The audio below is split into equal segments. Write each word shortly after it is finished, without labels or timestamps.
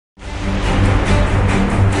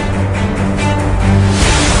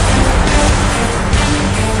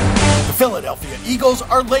Eagles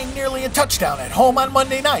are laying nearly a touchdown at home on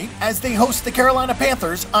Monday night as they host the Carolina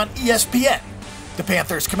Panthers on ESPN. The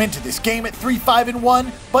Panthers come into this game at 3-5-1,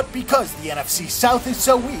 but because the NFC South is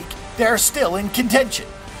so weak, they are still in contention.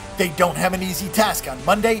 They don't have an easy task on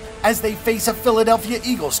Monday as they face a Philadelphia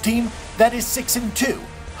Eagles team that is 6-2.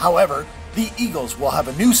 However, the Eagles will have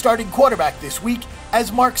a new starting quarterback this week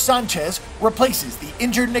as Sanchez replaces the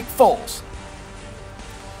injured Nick Foles.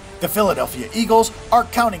 The Philadelphia Eagles are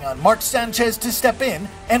counting on Sanchez to step in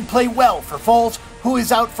and play well for Foles, who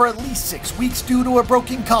is out for at least 6 weeks due to a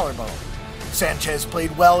broken collarbone. Sanchez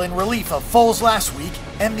played well in relief of Foles last week,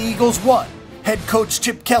 and the Eagles won. Head coach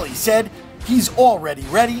Chip Kelly said, "He's already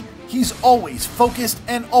ready, he's always focused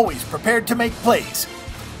and always prepared to make plays."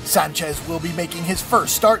 Sanchez will be making his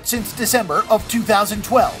first start since December of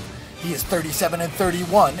 2012. He is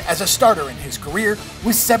 37-31 as a starter in his career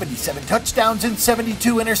with 77 touchdowns and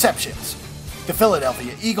 72 interceptions. The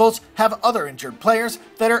Philadelphia Eagles have other injured players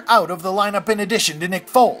that are out of the lineup in addition to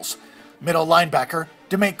Nick Foles. Middle linebacker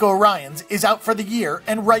D'Amico Ryans is out for the year,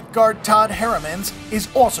 and right guard Todd Herremans is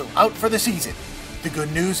also out for the season. The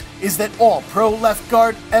good news is that all-pro left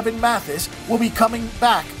guard Evan Mathis will be coming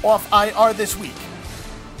back off IR this week.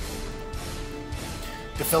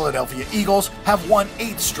 The Philadelphia Eagles have won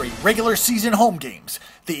 8 straight regular season home games.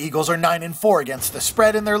 The Eagles are 9-4 against the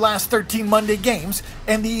spread in their last 13 Monday games,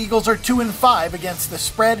 and the Eagles are 2-5 against the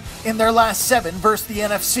spread in their last 7 versus the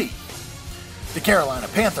NFC. The Carolina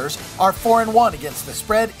Panthers are 4-1 against the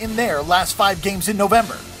spread in their last 5 games in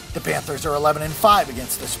November. The Panthers are 11-5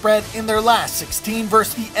 against the spread in their last 16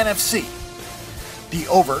 versus the NFC. The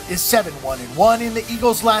over is 7-1-1 in the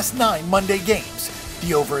Eagles' last 9 Monday games.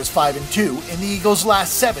 The over is 5-2 in the Eagles'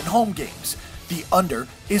 last 7 home games. The under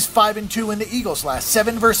is 5-2 in the Eagles' last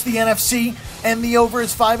 7 versus the NFC, and the over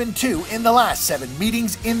is 5-2 in the last 7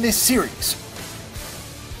 meetings in this series.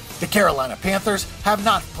 The Carolina Panthers have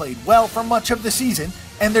not played well for much of the season,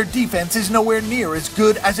 and their defense is nowhere near as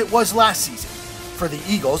good as it was last season. For the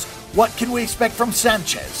Eagles, what can we expect from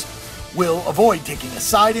Sanchez? We'll avoid taking a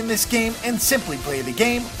side in this game and simply play the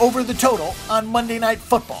game over the total on Monday Night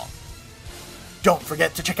Football. Don't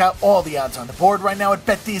forget to check out all the odds on the board right now at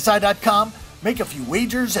betdsi.com. Make a few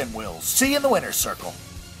wagers and we'll see you in the winner's circle.